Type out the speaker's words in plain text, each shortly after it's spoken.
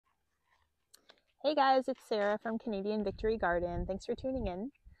Hey guys, it's Sarah from Canadian Victory Garden. Thanks for tuning in.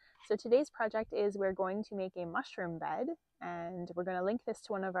 So today's project is we're going to make a mushroom bed, and we're going to link this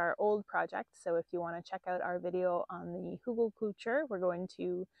to one of our old projects. So if you want to check out our video on the hugelkulture, we're going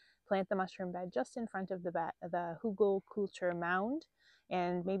to plant the mushroom bed just in front of the hugelkulture mound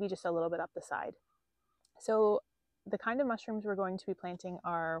and maybe just a little bit up the side. So the kind of mushrooms we're going to be planting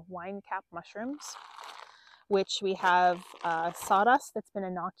are winecap mushrooms, which we have sawdust that's been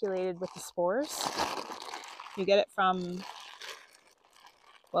inoculated with the spores. You get it from,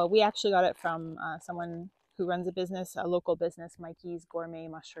 well, we actually got it from someone who runs a business, a local business, Mikey's Gourmet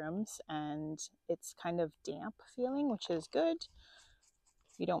Mushrooms, and it's kind of damp feeling, which is good.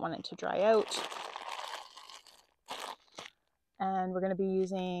 You don't want it to dry out. And we're going to be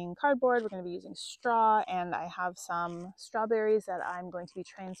using cardboard, we're going to be using straw, and I have some strawberries that I'm going to be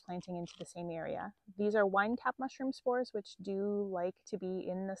transplanting into the same area. These are winecap mushroom spores, which do like to be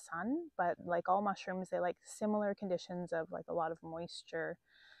in the sun, but like all mushrooms, they like similar conditions of like a lot of moisture.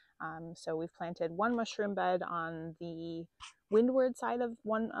 So we've planted one mushroom bed on the windward side of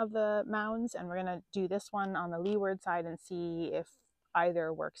one of the mounds, and we're going to do this one on the leeward side and see if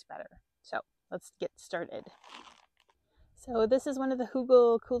either works better. So let's get started. So this is one of the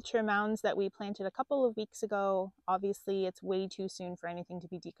hugelkulture mounds that we planted a couple of weeks ago. Obviously, it's way too soon for anything to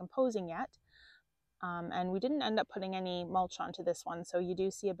be decomposing yet. And we didn't end up putting any mulch onto this one, so you do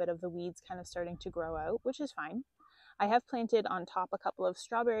see a bit of the weeds kind of starting to grow out, which is fine. I have planted on top a couple of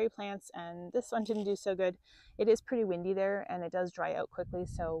strawberry plants, and this one didn't do so good. It is pretty windy there, and it does dry out quickly,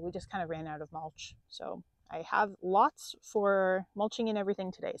 so we just kind of ran out of mulch. So I have lots for mulching and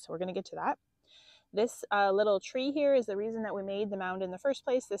everything today, so we're going to get to that. This little tree here is the reason that we made the mound in the first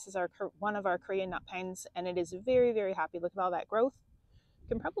place. This is one of our Korean nut pines, and it is very, very happy. Look at all that growth. I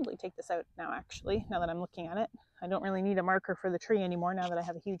can probably take this out now, actually, now that I'm looking at it. I don't really need a marker for the tree anymore now that I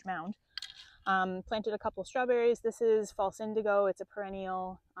have a huge mound. Planted a couple strawberries. This is false indigo. It's a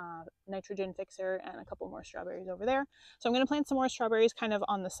perennial nitrogen fixer, and a couple more strawberries over there. So I'm going to plant some more strawberries kind of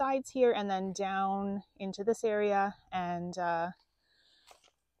on the sides here and then down into this area, and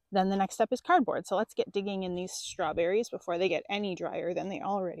then the next step is cardboard. So let's get digging in these strawberries before they get any drier than they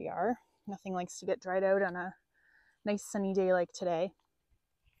already are. Nothing likes to get dried out on a nice sunny day like today.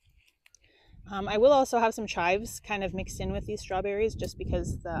 I will also have some chives kind of mixed in with these strawberries, just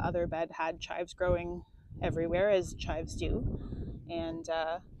because the other bed had chives growing everywhere, as chives do. And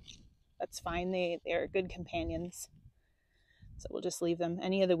that's fine. They're good companions. So we'll just leave them.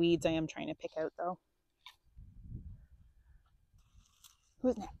 Any of the weeds I am trying to pick out though.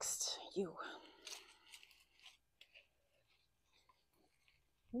 Who's next? You.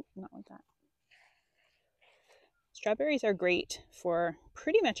 Ooh, not like that. Strawberries are great for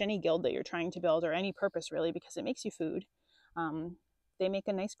pretty much any guild that you're trying to build, or any purpose really, because it makes you food. They make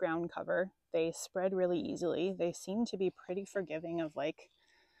a nice ground cover. They spread really easily. They seem to be pretty forgiving of like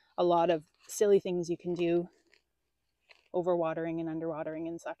a lot of silly things you can do, overwatering and underwatering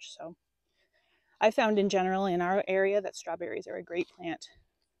and such. So I found in general in our area that strawberries are a great plant.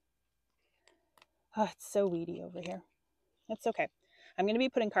 Oh, it's so weedy over here. That's okay. I'm going to be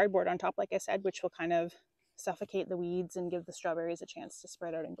putting cardboard on top, like I said, which will kind of suffocate the weeds and give the strawberries a chance to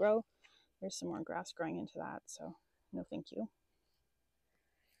spread out and grow. There's some more grass growing into that, so no thank you.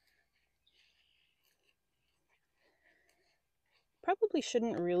 Probably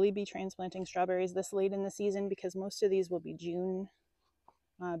shouldn't really be transplanting strawberries this late in the season, because most of these will be June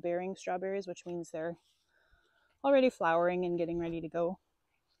bearing strawberries, which means they're already flowering and getting ready to go.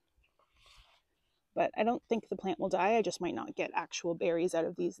 But I don't think the plant will die. I just might not get actual berries out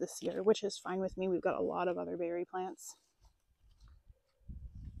of these this year, which is fine with me. We've got a lot of other berry plants.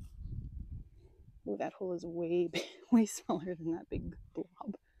 Oh, that hole is way smaller than that big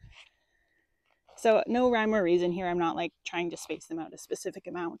blob. So no rhyme or reason here. I'm not like trying to space them out a specific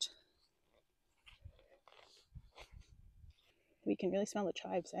amount. We can really smell the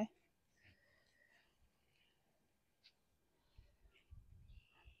chives, eh?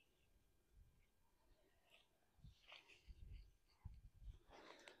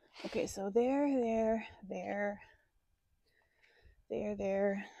 Okay, so there.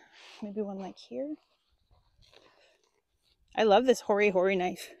 Maybe one like here. I love this hori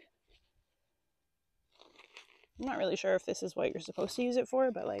knife. I'm not really sure if this is what you're supposed to use it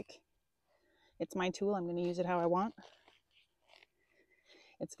for, but like, it's my tool. I'm going to use it how I want.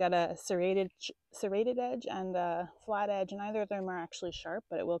 It's got a serrated edge and a flat edge, and neither of them are actually sharp,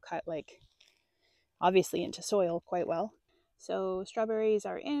 but it will cut like obviously into soil quite well. So strawberries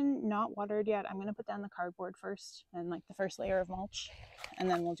are in, not watered yet. I'm going to put down the cardboard first and like the first layer of mulch, and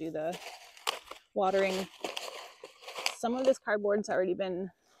then we'll do the watering. Some of this cardboard's already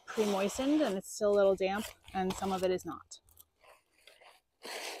been pre-moistened and it's still a little damp, and some of it is not.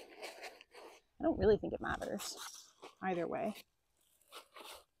 I don't really think it matters either way.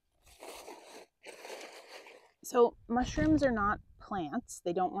 So mushrooms are not plants.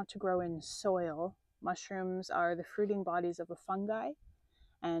 They don't want to grow in soil. Mushrooms are the fruiting bodies of a fungi,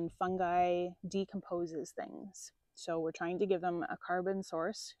 and fungi decomposes things. So we're trying to give them a carbon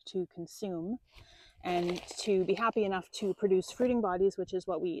source to consume and to be happy enough to produce fruiting bodies, which is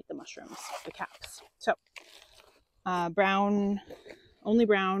what we eat, the mushrooms, the caps. So brown, only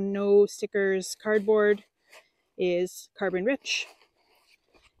brown, no stickers, cardboard is carbon rich.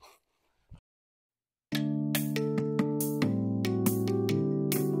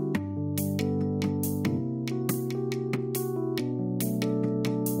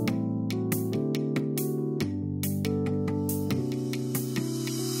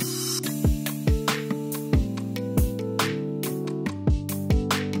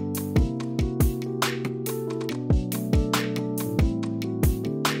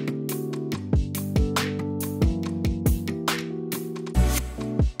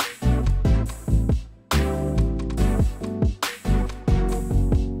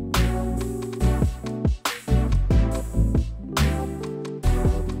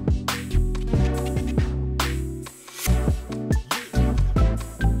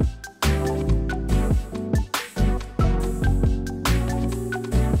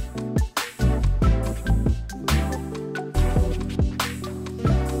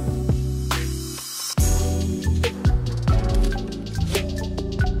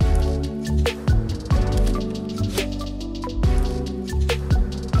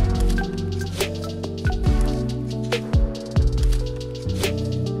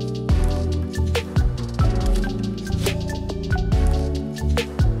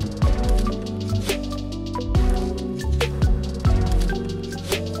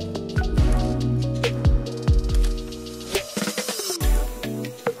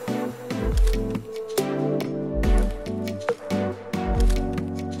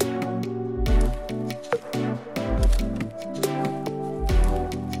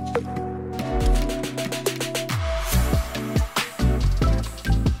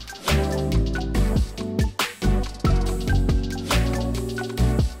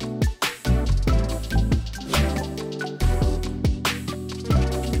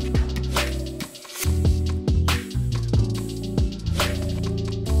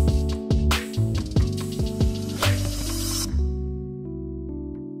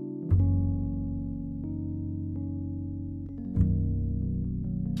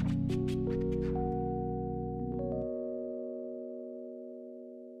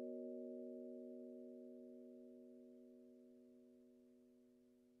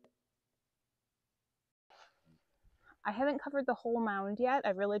 I haven't covered the whole mound yet.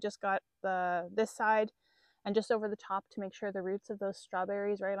 I've really just got this side and just over the top to make sure the roots of those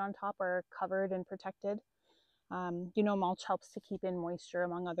strawberries right on top are covered and protected. You know, mulch helps to keep in moisture,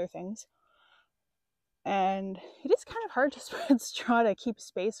 among other things. And it is kind of hard to spread straw to keep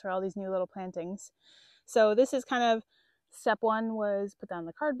space for all these new little plantings. So this is kind of step 1 was put down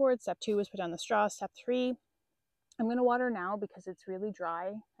the cardboard, step 2 was put down the straw, step 3, I'm going to water now because it's really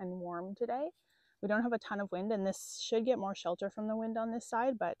dry and warm today. We don't have a ton of wind, and this should get more shelter from the wind on this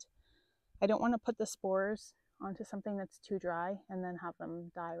side, but I don't want to put the spores onto something that's too dry and then have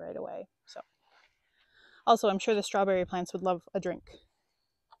them die right away. So also, I'm sure the strawberry plants would love a drink.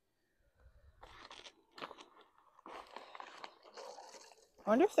 I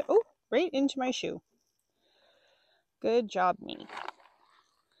wonder if they're, oh, right into my shoe. Good job, me.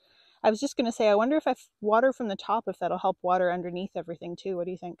 I was just going to say, I wonder if I water from the top, if that'll help water underneath everything too. What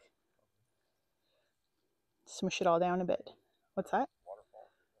do you think? Smush it all down a bit. What's that?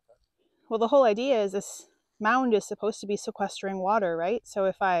 Well, the whole idea is this mound is supposed to be sequestering water, right? So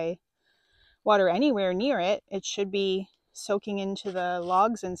if I water anywhere near it, it should be soaking into the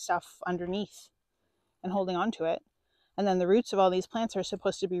logs and stuff underneath and holding on to it. And then the roots of all these plants are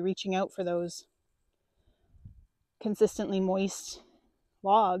supposed to be reaching out for those consistently moist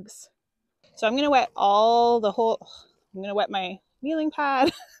logs. So I'm going to wet I'm going to wet my kneeling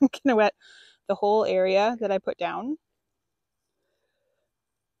pad. I'm going to wet the whole area that I put down.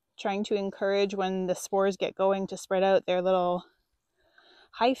 Trying to encourage when the spores get going to spread out their little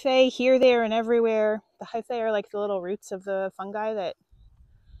hyphae here, there, and everywhere. The hyphae are like the little roots of the fungi that,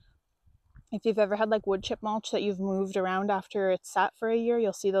 if you've ever had like wood chip mulch that you've moved around after it's sat for a year,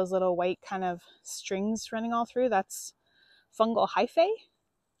 you'll see those little white kind of strings running all through. That's fungal hyphae.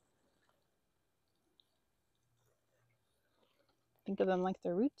 Think of them like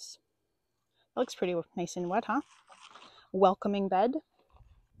the roots. That looks pretty nice and wet, huh? Welcoming bed.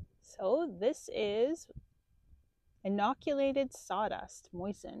 So this is inoculated sawdust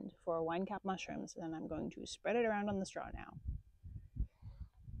moistened for winecap mushrooms, and I'm going to spread it around on the straw now.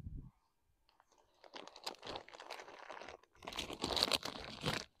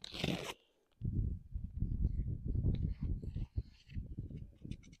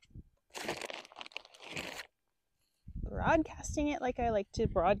 Broadcasting it like I like to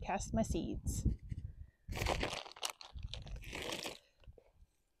broadcast my seeds.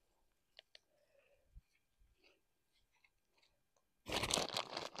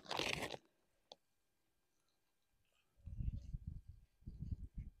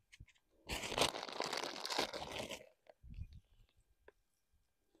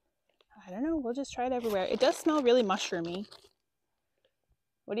 I don't know, we'll just try it everywhere. It does smell really mushroomy.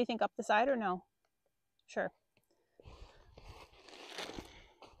 What do you think, up the side or no? Sure.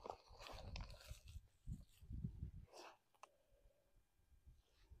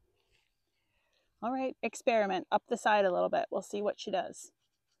 All right, experiment up the side a little bit. We'll see what she does.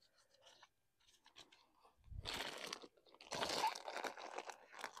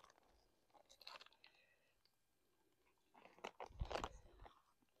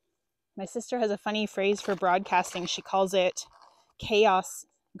 My sister has a funny phrase for broadcasting. She calls it chaos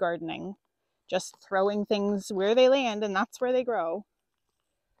gardening. Just throwing things where they land, and that's where they grow.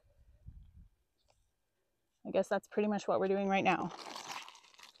 I guess that's pretty much what we're doing right now.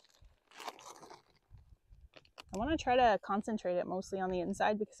 I want to try to concentrate it mostly on the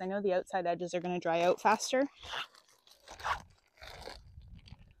inside because I know the outside edges are going to dry out faster.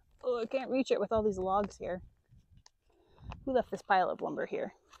 Oh, I can't reach it with all these logs here. Who left this pile of lumber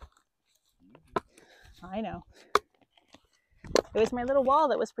here? I know. It was my little wall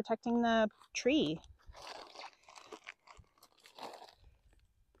that was protecting the tree.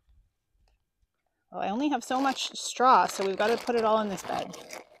 Well, I only have so much straw, so we've got to put it all in this bed.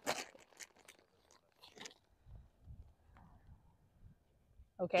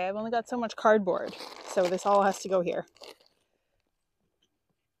 Okay, I've only got so much cardboard, so this all has to go here.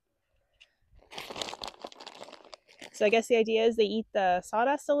 So I guess the idea is they eat the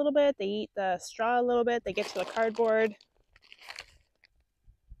sawdust a little bit, they eat the straw a little bit, they get to the cardboard.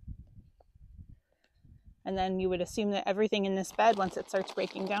 And then you would assume that everything in this bed, once it starts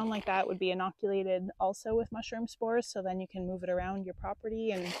breaking down like that, would be inoculated also with mushroom spores. So then you can move it around your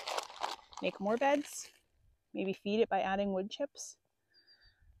property and make more beds. Maybe feed it by adding wood chips.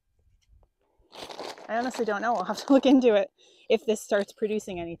 I honestly don't know. I'll have to look into it if this starts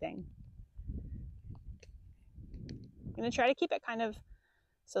producing anything. I'm going to try to keep it kind of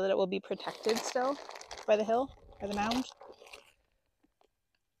so that it will be protected still by the hill, by the mound.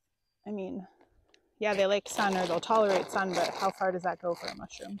 I mean, yeah, they like sun, or they'll tolerate sun, but how far does that go for a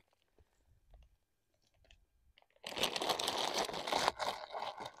mushroom? There's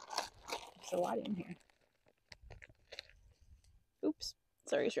a lot in here. Oops,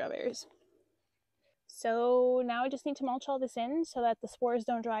 sorry, strawberries. So now I just need to mulch all this in so that the spores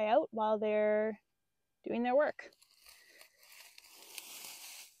don't dry out while they're doing their work.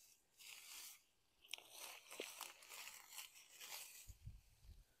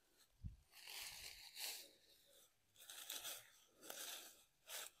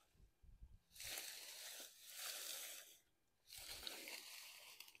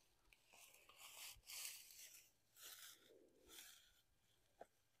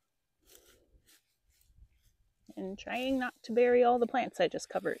 And trying not to bury all the plants I just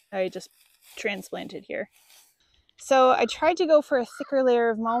transplanted here. So I tried to go for a thicker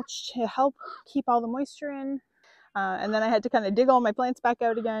layer of mulch to help keep all the moisture in. And then I had to kind of dig all my plants back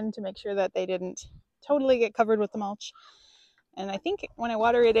out again to make sure that they didn't totally get covered with the mulch. And I think when I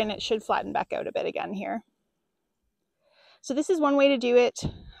water it in, it should flatten back out a bit again here. So this is one way to do it.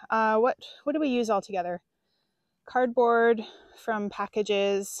 What do we use altogether? Cardboard from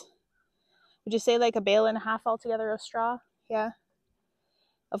packages. Would you say like a bale and a half altogether of straw? Yeah.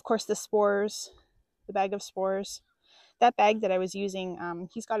 Of course, the spores, the bag of spores. That bag that I was using,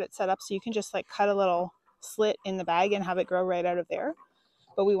 he's got it set up so you can just like cut a little slit in the bag and have it grow right out of there.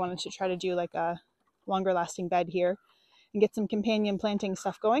 But we wanted to try to do like a longer lasting bed here and get some companion planting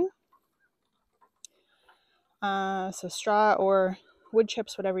stuff going. So straw or wood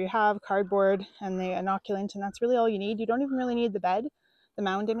chips, whatever you have, cardboard, and the inoculant, and that's really all you need. You don't even really need the bed, the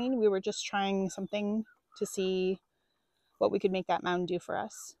mound. I mean, we were just trying something to see what we could make that mound do for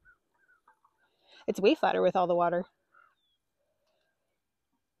us. It's way flatter with all the water.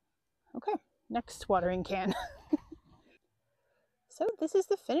 Okay, next watering can. So this is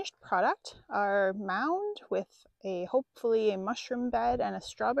the finished product, our mound with hopefully a mushroom bed and a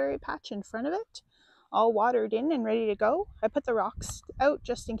strawberry patch in front of it, all watered in and ready to go. I put the rocks out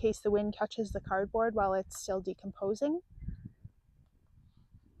just in case the wind catches the cardboard while it's still decomposing.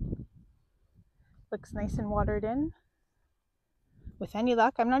 Looks nice and watered in. With any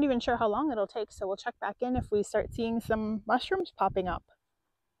luck, I'm not even sure how long it'll take, so we'll check back in if we start seeing some mushrooms popping up.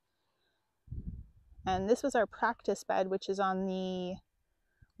 And this was our practice bed, which is on the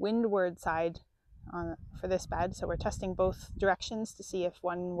windward side for this bed. So we're testing both directions to see if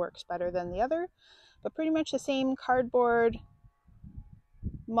one works better than the other. But pretty much the same cardboard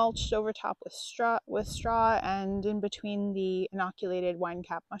mulched over top with straw and in between the inoculated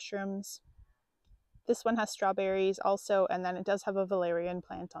winecap mushrooms. This one has strawberries also, and then it does have a valerian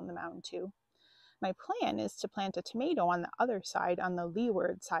plant on the mound too. My plan is to plant a tomato on the other side, on the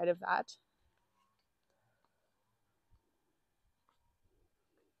leeward side of that.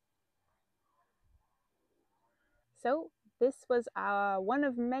 So this was one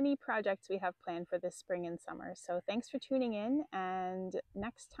of many projects we have planned for this spring and summer. So thanks for tuning in, and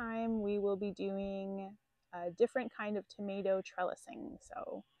next time we will be doing a different kind of tomato trellising.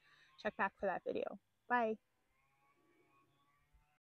 So check back for that video. Bye.